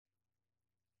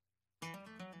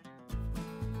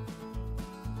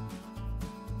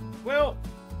Well,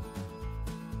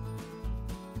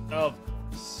 of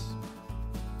course.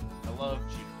 I love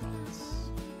cheater bots.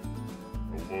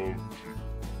 I love cheater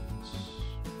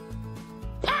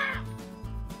bots.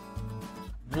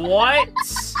 What?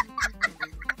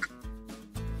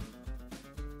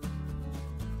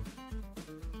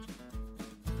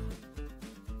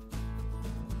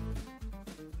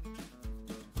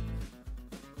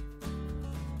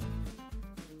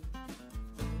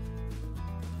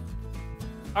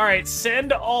 All right,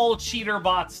 send all cheater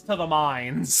bots to the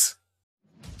mines.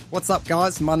 What's up,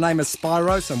 guys? My name is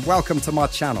Spyros and welcome to my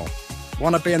channel.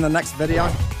 Want to be in the next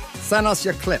video? Send us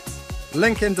your clips.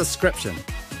 Link in description.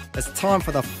 It's time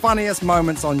for the funniest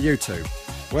moments on YouTube.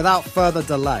 Without further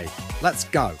delay, let's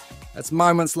go. It's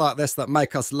moments like this that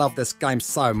make us love this game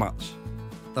so much.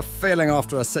 The feeling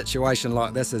after a situation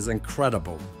like this is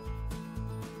incredible.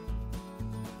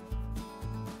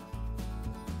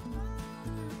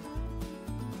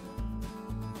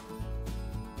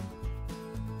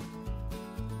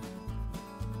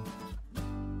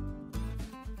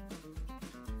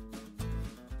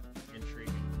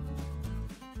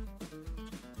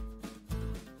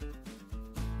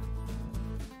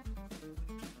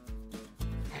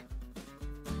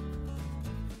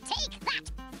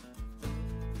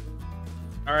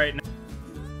 All right.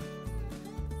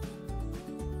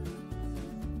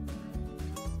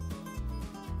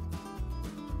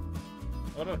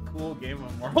 What a cool game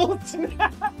of Worlds.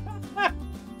 I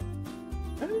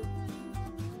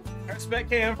respect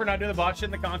KM for not doing the bot shit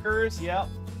in the Conquerors. Yep,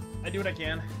 I do what I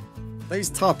can. These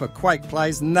type of Quake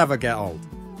plays never get old.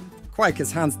 Quake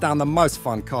is hands down the most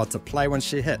fun card to play when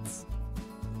she hits.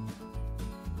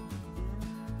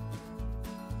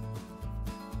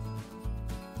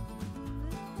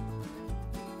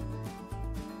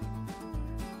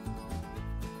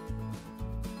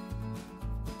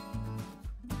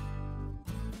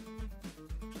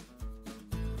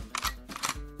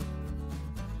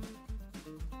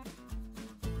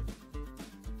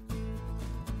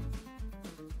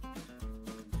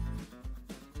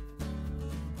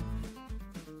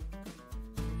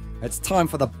 It's time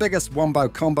for the biggest wombo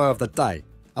combo of the day.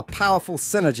 A powerful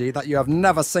synergy that you have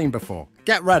never seen before.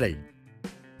 Get ready!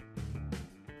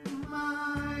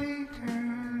 My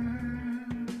turn.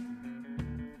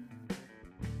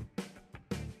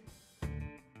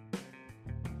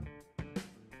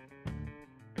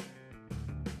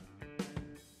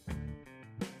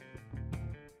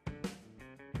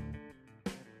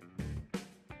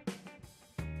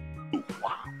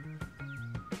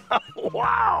 Wow.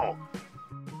 Wow.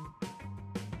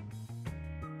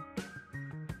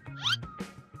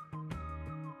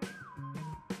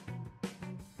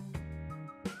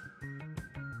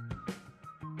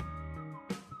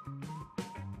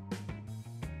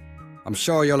 I'm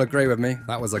sure you'll agree with me,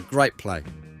 that was a great play.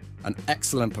 An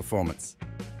excellent performance.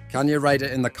 Can you rate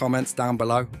it in the comments down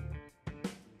below?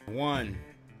 1,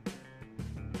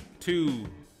 2,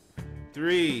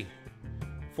 3,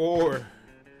 4,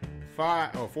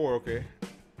 5. Oh, 4, okay.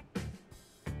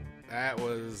 That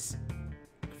was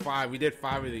 5. We did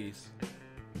 5 of these.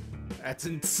 That's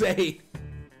insane.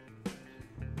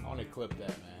 I want to clip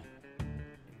that,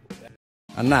 man.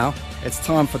 And now, it's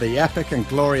time for the epic and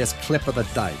glorious clip of the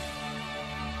day.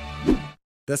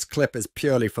 This clip is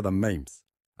purely for the memes.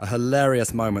 A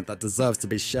hilarious moment that deserves to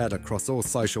be shared across all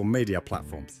social media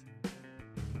platforms.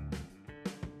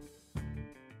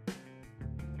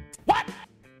 What?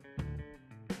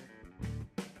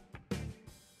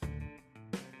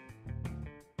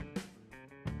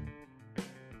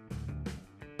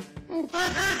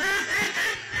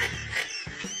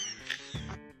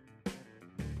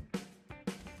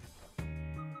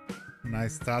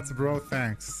 Nice stats, bro.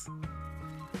 Thanks.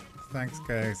 Thanks,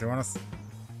 guys.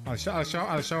 I'll show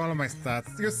all of my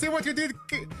stats. You see what you did?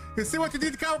 You see what you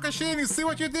did, Kaukashin? You see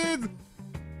what you did?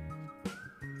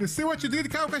 You see what you did,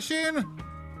 Kaukashin?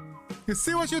 You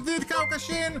see what you did,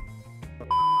 Kaukashin?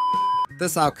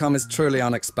 This outcome is truly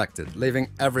unexpected, leaving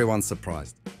everyone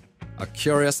surprised. A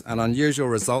curious and unusual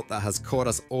result that has caught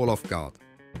us all off guard.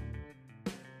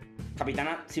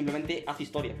 Capitana simplemente hace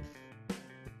historia.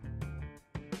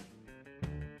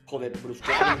 Joder,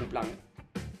 brusqueta en plan.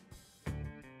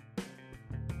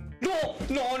 ¡No!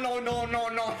 ¡No, no, no, no,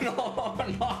 no, no!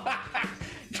 ¡No!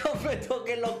 ¡No me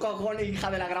toques los cojones,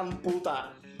 hija de la gran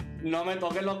puta! ¡No me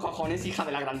toques los cojones, hija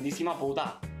de la grandísima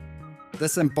puta!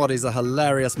 This embodies a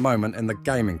hilarious moment in the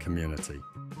gaming community.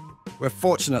 We're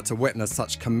fortunate to witness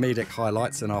such comedic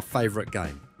highlights in our favourite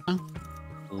game.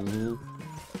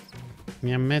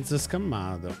 Mi ha mezzo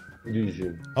scammato.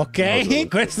 Dici? Ok,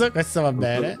 no, questo va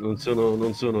bene. Non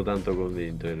sono tanto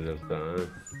convinto in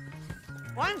realtà.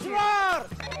 Once more!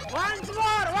 Once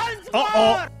more! Once Oh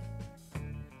more!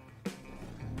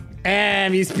 oh.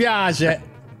 Mi spiace.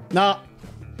 No.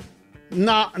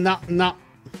 No, no, no.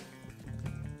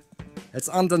 It's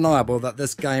undeniable that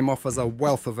this game offers a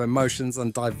wealth of emotions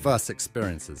and diverse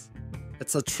experiences.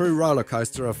 It's a true roller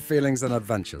coaster of feelings and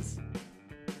adventures.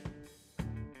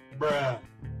 Bruh.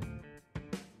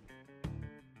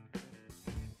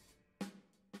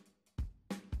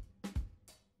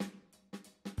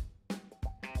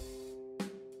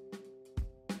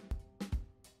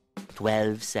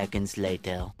 Twelve seconds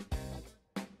later.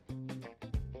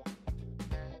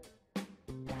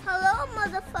 Hello,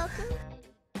 motherfucker.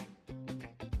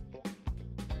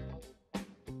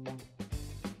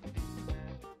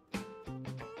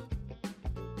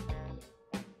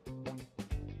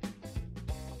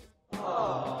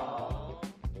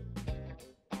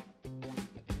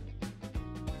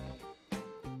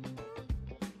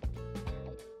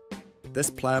 This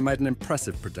player made an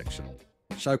impressive prediction,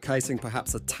 showcasing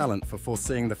perhaps a talent for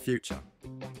foreseeing the future.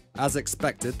 As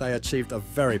expected, they achieved a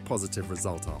very positive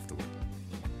result afterward.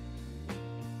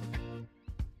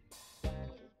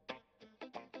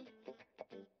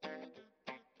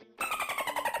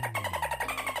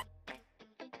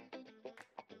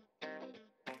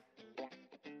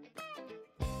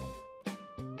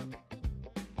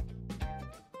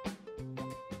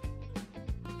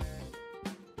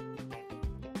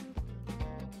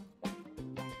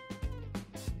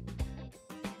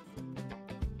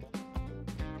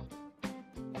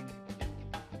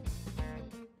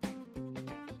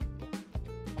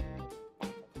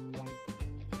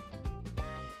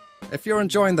 If you're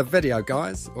enjoying the video,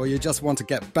 guys, or you just want to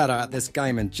get better at this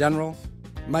game in general,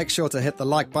 make sure to hit the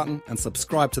like button and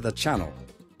subscribe to the channel,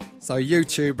 so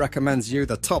YouTube recommends you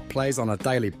the top plays on a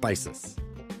daily basis.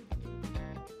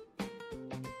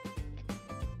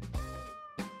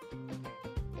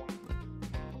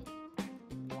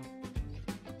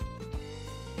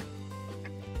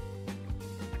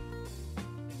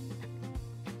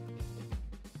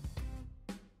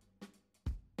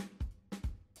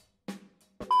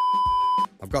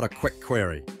 I've got a quick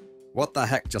query. What the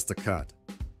heck just occurred?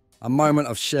 A moment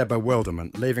of sheer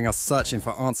bewilderment, leaving us searching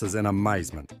for answers in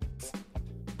amazement.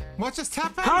 What just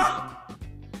happened?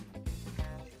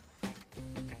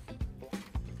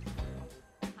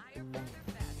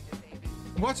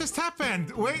 What just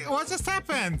happened? Wait, what just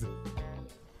happened?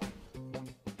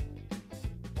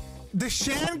 The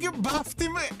Shang buffed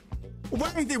him.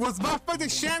 Wait, it was buffed by the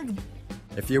Shang.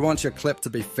 If you want your clip to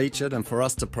be featured and for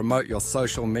us to promote your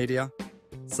social media,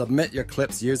 submit your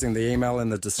clips using the email in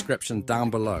the description down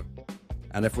below.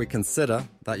 And if we consider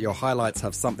that your highlights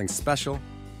have something special,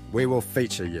 we will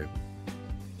feature you.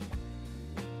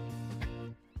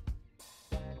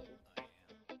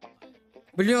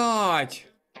 Блять!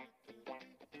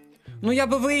 Ну я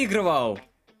бы выигрывал!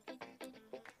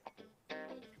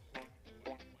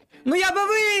 Ну я бы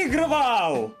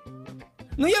выигрывал!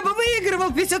 Ну я бы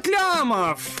выигрывал 50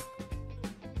 лямов!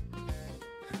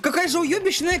 Какая же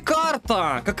уебищная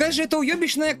карта! Какая же это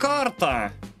уебищная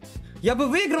карта! Я бы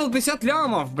выиграл 50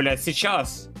 лямов, блядь,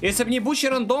 сейчас. Если бы не ебучий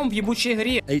рандом в ебучей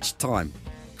игре. Each time,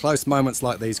 close moments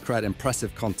like these create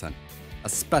impressive content,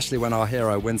 especially when our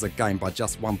hero wins a game by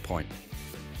just 1 point.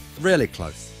 Really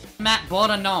close. Matt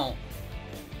Border, no.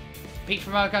 Peach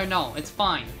Rogo, no. It's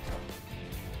fine.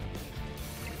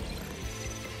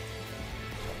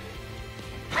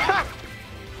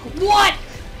 What?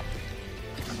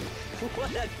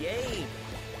 What a game!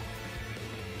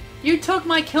 You took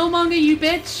my Killmonger, you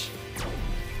bitch?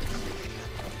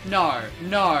 No,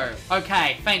 no.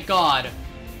 Okay, thank God.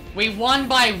 We won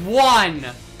by 1!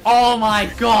 Oh my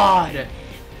God!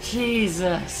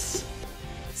 Jesus.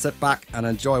 Sit back and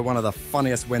enjoy one of the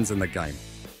funniest wins in the game.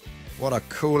 What a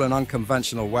cool and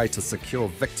unconventional way to secure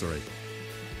victory.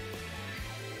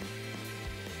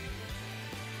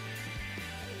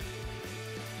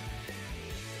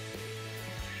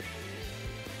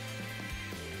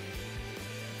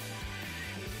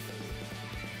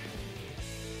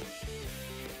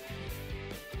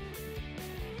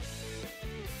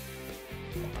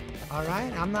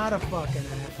 Alright, I'm not a fucking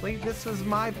athlete. This is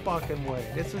my fucking way.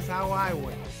 This is how I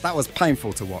win. That was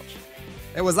painful to watch.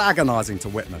 It was agonizing to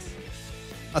witness.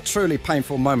 A truly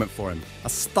painful moment for him, a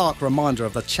stark reminder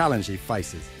of the challenge he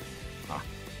faces.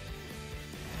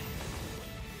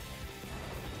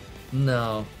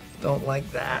 No, don't like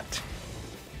that.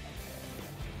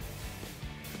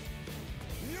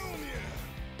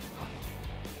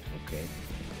 Okay.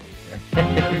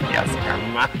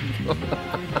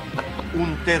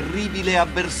 Un terribile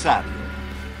avversario.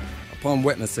 Upon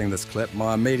witnessing this clip,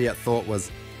 my immediate thought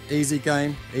was, easy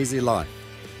game, easy life.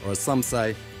 or as some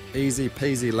say, easy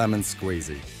peasy lemon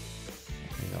squeezy.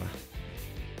 Venga, va.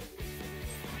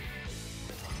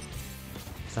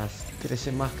 Sas,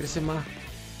 crece más, crece más.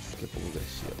 Qué poco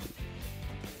creció, tío.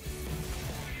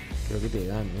 Creo que te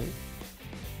dan, ¿eh?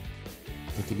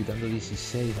 Te estoy quitando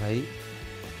 16 ahí.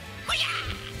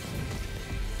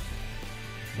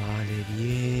 Vale,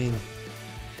 bien.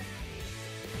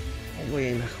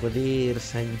 Bueno, joder,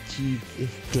 Sanchit, es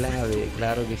clave,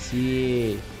 claro que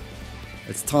sí.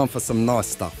 It's time for some nice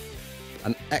stuff.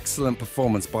 An excellent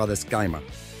performance by this gamer,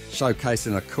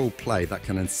 showcasing a cool play that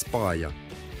can inspire you.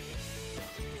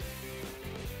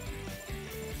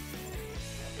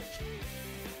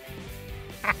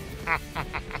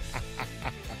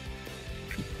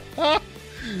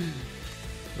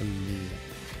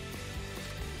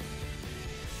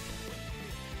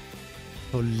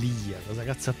 Follia, cosa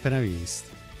cazzo ho appena visto?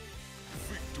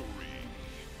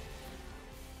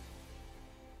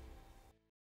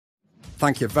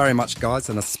 Thank you very much guys,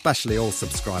 and especially all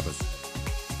subscribers.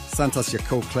 Send us your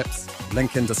cool clips,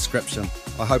 link in description.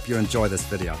 I hope you enjoy this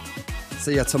video.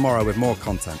 See you tomorrow with more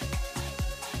content.